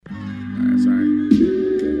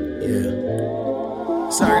Yeah.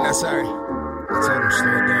 Sorry, not sorry. I told him to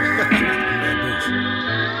slow it down. Mad bitch.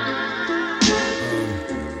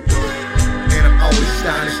 And I'm always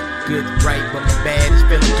astonished. Good, right, but my bad is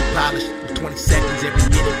feeling too polished. 20 seconds every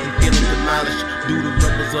minute, I'm feeling demolished. Do the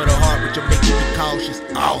rumbles of the heart, which are making me cautious.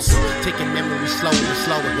 Awesome, taking memory slower and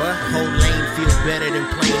slower. What? The whole lane feels better than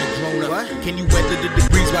playing a grown up. What? Can you weather the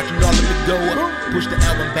degrees watching all of it go up? Push the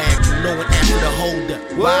album back, no one asked for the hold up.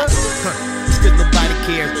 Why? It's cause nobody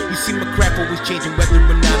cares. You see my crap always changing whether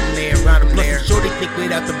or not I'm there. Around them there. Sure they think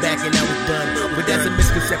wait out the back and now it's done. But that's a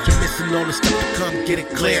misconception, missing all the stuff to come. Get it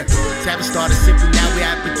clear. Haven't started simply, now we're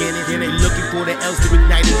at beginning. They looking for the L's to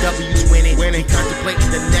ignite the W's winning. Contemplating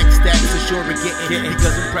the next step, so sure we're getting it.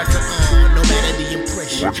 Because impressive, no matter the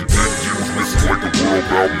impression. What you think you was missing like the world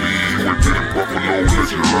about me? You ain't been in Buffalo,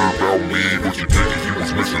 unless you heard about me. What you think you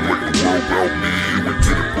was missing like the world about me? You ain't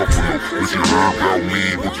been in Buffalo, unless you heard about me.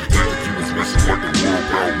 What you think you was missing like the world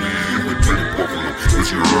about me? You ain't been in Buffalo, unless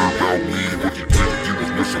you heard about me. What you think you was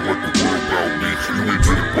missing like the world about me? You ain't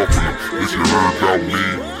been in Buffalo, unless you heard about me.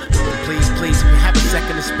 Please, if you have a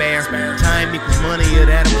second to spare, time equals money, or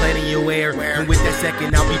that I'm planning your air. And with that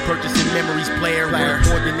second, I'll be purchasing memories player. Worth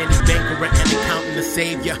more than any banker or any accountant to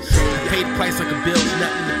save ya. I pay the price like a bill's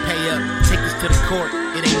nothing to pay up. Take this to the court,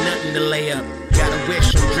 it ain't nothing to lay up. Got a wish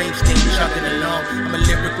on dream stain, chugging along. I'm a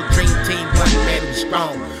lyrical dream team, one man who's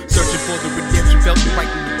strong. Searching for the redemption, felt the right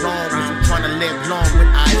and the wrong. I'm trying to live long with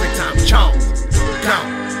eyes like Tom Jones.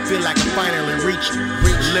 Gone. Feel like I finally reached it.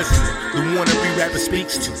 Listen, the one every rapper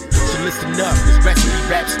speaks to. So listen up, this recipe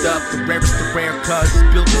rap stuff, the rarest of rare cuz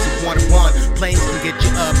it's built as a one-on-one. Planes can get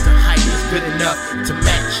you up, the height is good enough to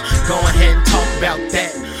match. Go ahead and talk about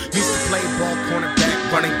that. Used to play ball,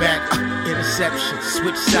 cornerback, running back, interception,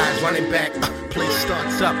 switch sides, running back. Play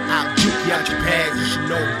starts up, I'll juke you out your pads. You should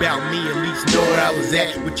know about me, at least know where I was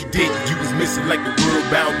at. What you did, you was missing like the world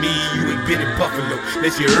about me. You ain't been in Buffalo,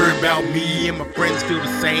 unless you heard about me. And my friends feel the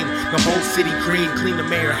same. The whole city green, clean the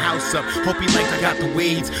mayor house up. Hope he likes I got the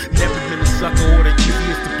weeds. Never been a sucker or the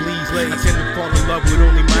easiest to please. I tend to fall in love with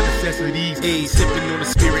only my necessities. Sipping on the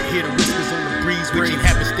spirit, hear the whispers on the breeze. Which ain't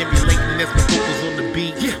having stimulating as my vocals on the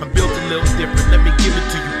beat. I'm built a little different, let me give it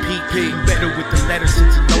to you, Pete. I'm better with the letters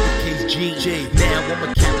since it's lowercase G. Now I'm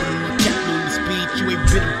a capital of speed. You ain't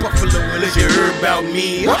been in Buffalo unless you heard about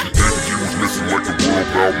me. What you think you was missing like the world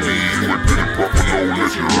about me? You ain't been in Buffalo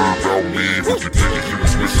unless you heard about me. What you think you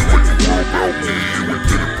was missing like the world about me? You ain't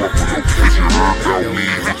been in Buffalo unless you heard about me.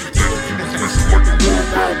 What you think you was missing like the world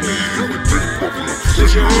about me? You ain't been in Buffalo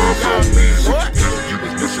unless you heard